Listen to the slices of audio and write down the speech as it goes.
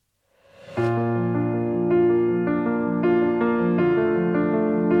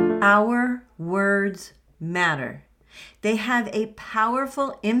Our words matter. They have a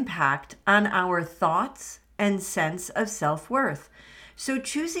powerful impact on our thoughts and sense of self-worth. So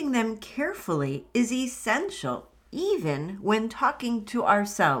choosing them carefully is essential, even when talking to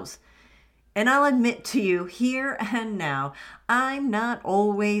ourselves. And I'll admit to you here and now, I'm not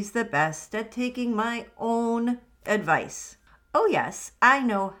always the best at taking my own advice. Oh yes, I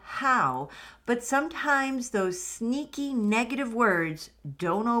know how, but sometimes those sneaky negative words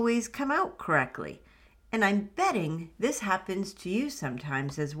don't always come out correctly. And I'm betting this happens to you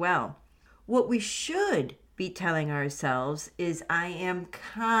sometimes as well. What we should be telling ourselves is, I am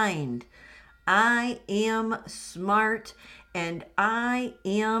kind, I am smart, and I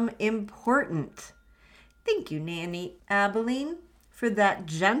am important. Thank you, Nanny Abilene, for that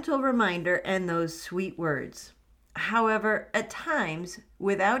gentle reminder and those sweet words. However, at times,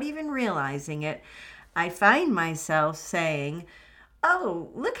 without even realizing it, I find myself saying,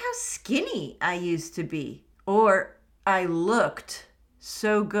 "Oh, look how skinny I used to be," or "I looked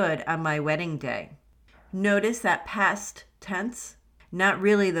so good on my wedding day." Notice that past tense? Not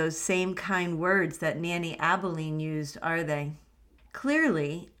really those same kind words that Nanny Abilene used, are they?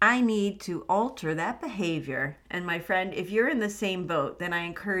 Clearly, I need to alter that behavior. And my friend, if you're in the same boat, then I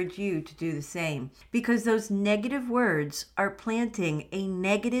encourage you to do the same. Because those negative words are planting a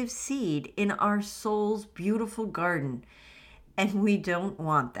negative seed in our soul's beautiful garden. And we don't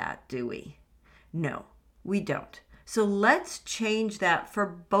want that, do we? No, we don't. So let's change that for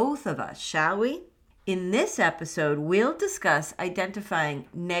both of us, shall we? In this episode, we'll discuss identifying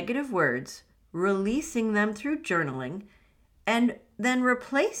negative words, releasing them through journaling, and then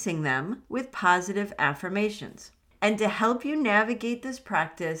replacing them with positive affirmations. And to help you navigate this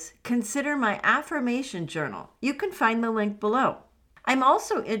practice, consider my affirmation journal. You can find the link below. I'm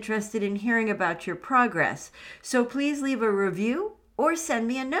also interested in hearing about your progress, so please leave a review or send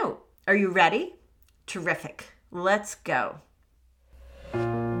me a note. Are you ready? Terrific. Let's go.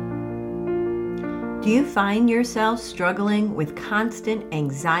 Do you find yourself struggling with constant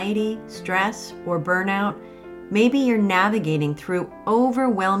anxiety, stress, or burnout? Maybe you're navigating through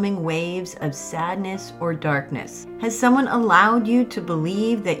overwhelming waves of sadness or darkness. Has someone allowed you to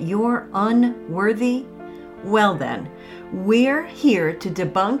believe that you're unworthy? Well then, we're here to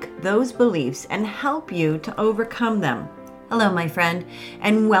debunk those beliefs and help you to overcome them. Hello, my friend,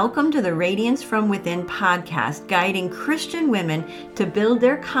 and welcome to the Radiance from Within podcast, guiding Christian women to build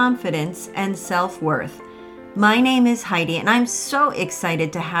their confidence and self-worth. My name is Heidi, and I'm so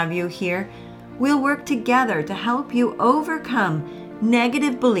excited to have you here. We'll work together to help you overcome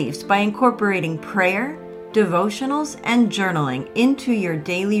negative beliefs by incorporating prayer, devotionals, and journaling into your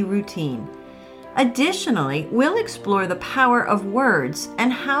daily routine. Additionally, we'll explore the power of words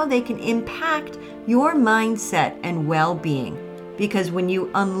and how they can impact your mindset and well-being. Because when you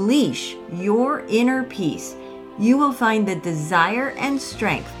unleash your inner peace, you will find the desire and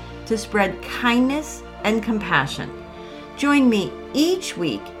strength to spread kindness and compassion. Join me each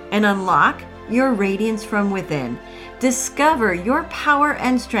week and unlock your radiance from within. Discover your power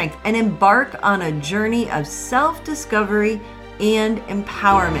and strength and embark on a journey of self-discovery and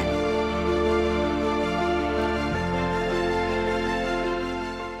empowerment.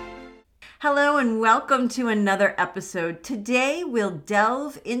 Hello and welcome to another episode. Today we'll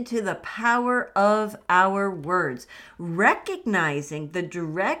delve into the power of our words, recognizing the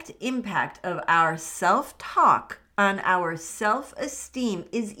direct impact of our self-talk on our self-esteem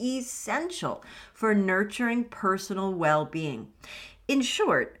is essential for nurturing personal well-being. In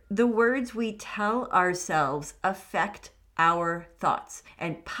short, the words we tell ourselves affect our thoughts,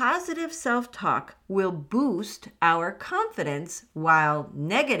 and positive self-talk will boost our confidence, while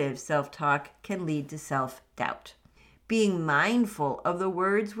negative self-talk can lead to self-doubt. Being mindful of the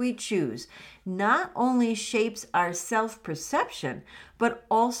words we choose not only shapes our self-perception, but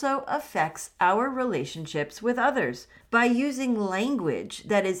also affects our relationships with others. By using language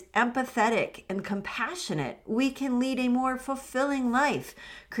that is empathetic and compassionate, we can lead a more fulfilling life,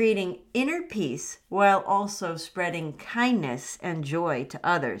 creating inner peace while also spreading kindness and joy to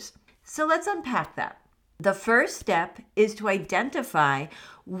others. So let's unpack that. The first step is to identify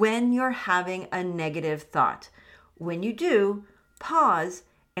when you're having a negative thought. When you do, pause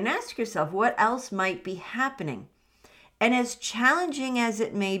and ask yourself what else might be happening. And as challenging as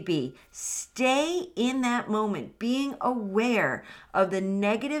it may be, stay in that moment, being aware of the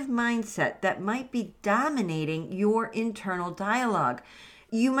negative mindset that might be dominating your internal dialogue.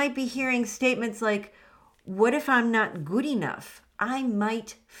 You might be hearing statements like, "What if I'm not good enough? I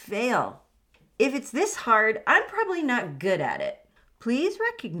might fail. If it's this hard, I'm probably not good at it." Please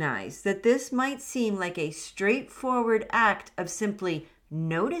recognize that this might seem like a straightforward act of simply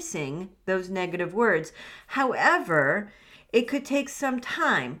noticing those negative words. However, it could take some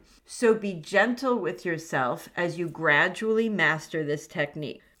time. So be gentle with yourself as you gradually master this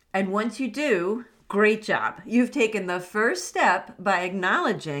technique. And once you do, great job. You've taken the first step by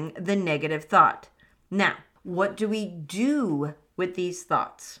acknowledging the negative thought. Now, what do we do with these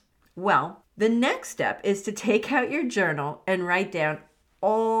thoughts? Well, the next step is to take out your journal and write down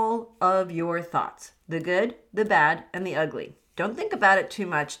all of your thoughts, the good, the bad, and the ugly. Don't think about it too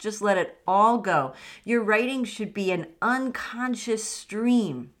much. Just let it all go. Your writing should be an unconscious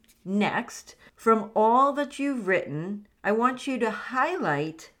stream. Next, from all that you've written, I want you to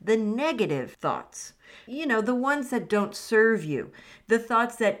highlight the negative thoughts. The ones that don't serve you. The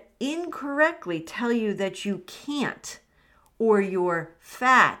thoughts that incorrectly tell you that you can't, or you're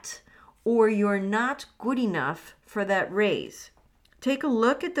fat, or you're not good enough for that raise. Take a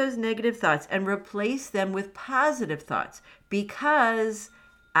look at those negative thoughts and replace them with positive thoughts, because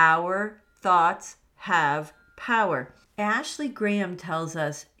our thoughts have power. Ashley Graham tells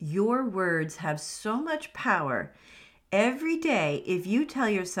us your words have so much power. Every day, if you tell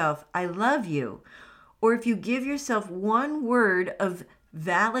yourself, I love you, or if you give yourself one word of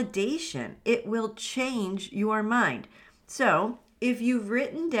validation, it will change your mind. So if you've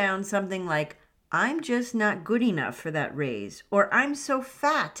written down something like, I'm just not good enough for that raise, or I'm so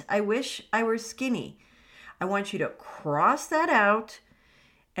fat, I wish I were skinny, I want you to cross that out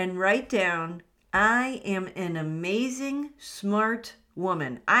and write down, I am an amazing, smart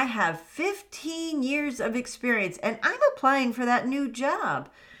woman. I have 15 years of experience and I'm applying for that new job.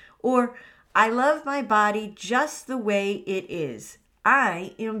 Or, I love my body just the way it is.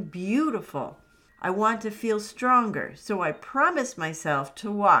 I am beautiful. I want to feel stronger, so I promise myself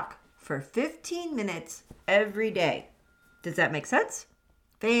to walk for 15 minutes every day. Does that make sense?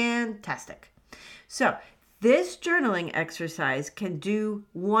 Fantastic. So, this journaling exercise can do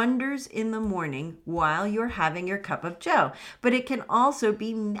wonders in the morning while you're having your cup of joe, but it can also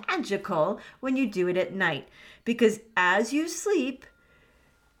be magical when you do it at night, because as you sleep,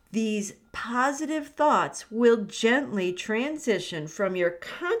 these positive thoughts will gently transition from your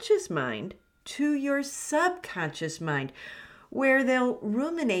conscious mind to your subconscious mind, where they'll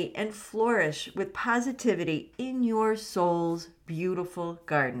ruminate and flourish with positivity in your soul's beautiful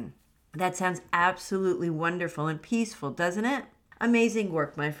garden. That sounds absolutely wonderful and peaceful, doesn't it? Amazing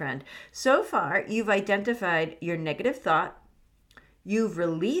work, my friend. So far, you've identified your negative thought, you've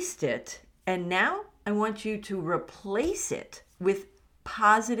released it, and now I want you to replace it with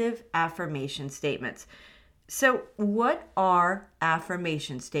positive affirmation statements. So, what are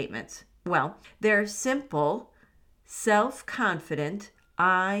affirmation statements? Well, they're simple, self-confident,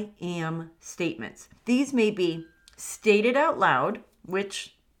 I am statements. These may be stated out loud,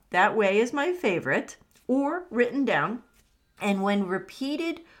 which that way is my favorite, or written down. And when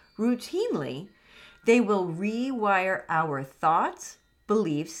repeated routinely, they will rewire our thoughts,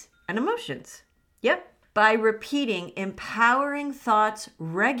 beliefs, and emotions. Yep. By repeating empowering thoughts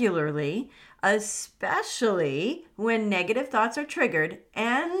regularly, especially when negative thoughts are triggered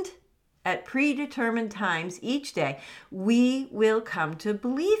and at predetermined times each day, we will come to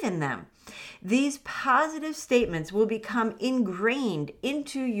believe in them. These positive statements will become ingrained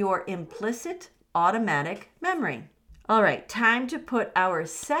into your implicit automatic memory. All right, time to put our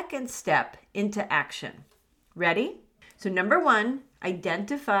second step into action. Ready? So number 1,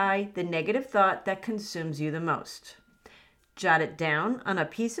 identify the negative thought that consumes you the most. Jot it down on a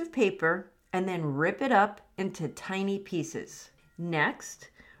piece of paper and then rip it up into tiny pieces. Next,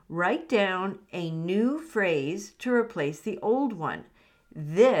 write down a new phrase to replace the old one.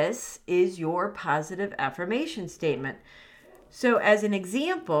 This is your positive affirmation statement. So as an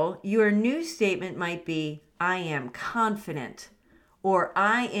example, your new statement might be, I am confident, or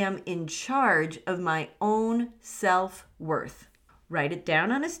I am in charge of my own self-worth. Write it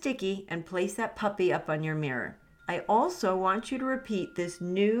down on a sticky and place that puppy up on your mirror. I also want you to repeat this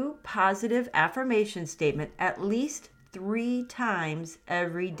new positive affirmation statement at least 3 times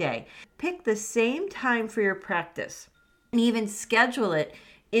every day. Pick the same time for your practice and even schedule it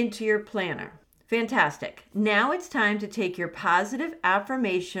into your planner. Fantastic. Now it's time to take your positive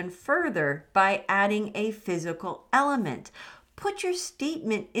affirmation further by adding a physical element. Put your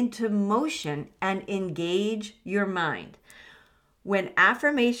statement into motion and engage your mind. When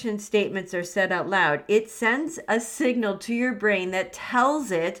affirmation statements are said out loud, it sends a signal to your brain that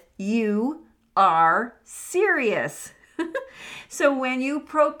tells it you are serious. So when you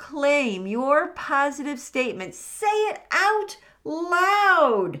proclaim your positive statement, say it out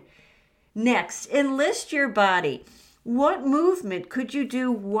loud. Next, enlist your body. What movement could you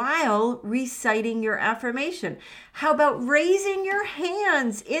do while reciting your affirmation? How about raising your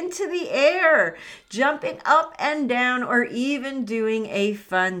hands into the air, jumping up and down, or even doing a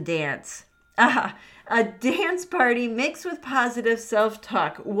fun dance? A dance party mixed with positive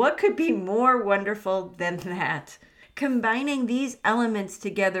self-talk. What could be more wonderful than that? Combining these elements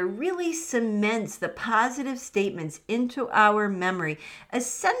together really cements the positive statements into our memory,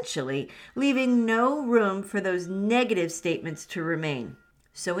 essentially leaving no room for those negative statements to remain.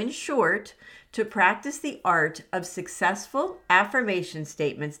 So in short, to practice the art of successful affirmation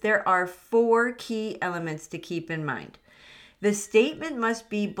statements, there are 4 key elements to keep in mind. The statement must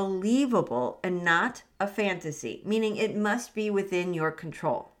be believable and not a fantasy, meaning it must be within your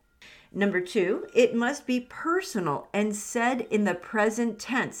control. Number 2, it must be personal and said in the present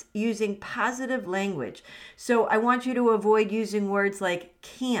tense using positive language. So I want you to avoid using words like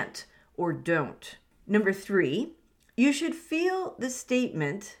can't or don't. Number 3, you should feel the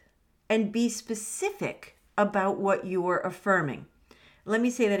statement and be specific about what you are affirming. Let me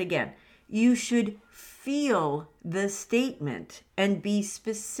say that again. You should feel the statement and be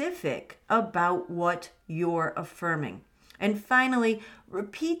specific about what you're affirming. And finally,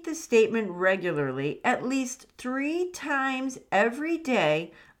 repeat the statement regularly, at least 3 times every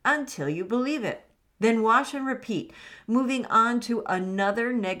day until you believe it. Then wash and repeat, moving on to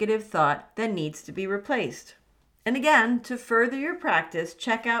another negative thought that needs to be replaced. And again, to further your practice,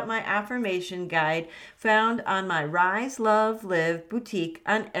 check out my affirmation guide found on my Rise, Love, Live boutique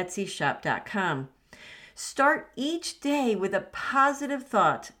on etsyshop.com. Start each day with a positive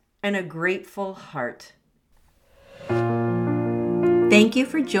thought and a grateful heart. Thank you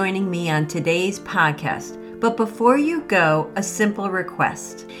for joining me on today's podcast. But before you go, a simple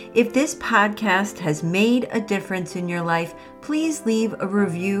request. If this podcast has made a difference in your life, please leave a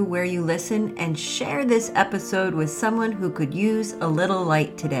review where you listen and share this episode with someone who could use a little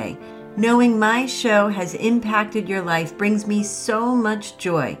light today. Knowing my show has impacted your life brings me so much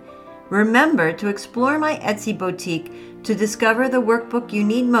joy. Remember to explore my Etsy boutique to discover the workbook you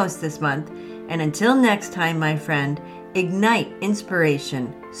need most this month. And until next time, my friend, ignite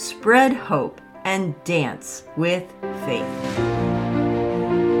inspiration, spread hope, and dance with faith.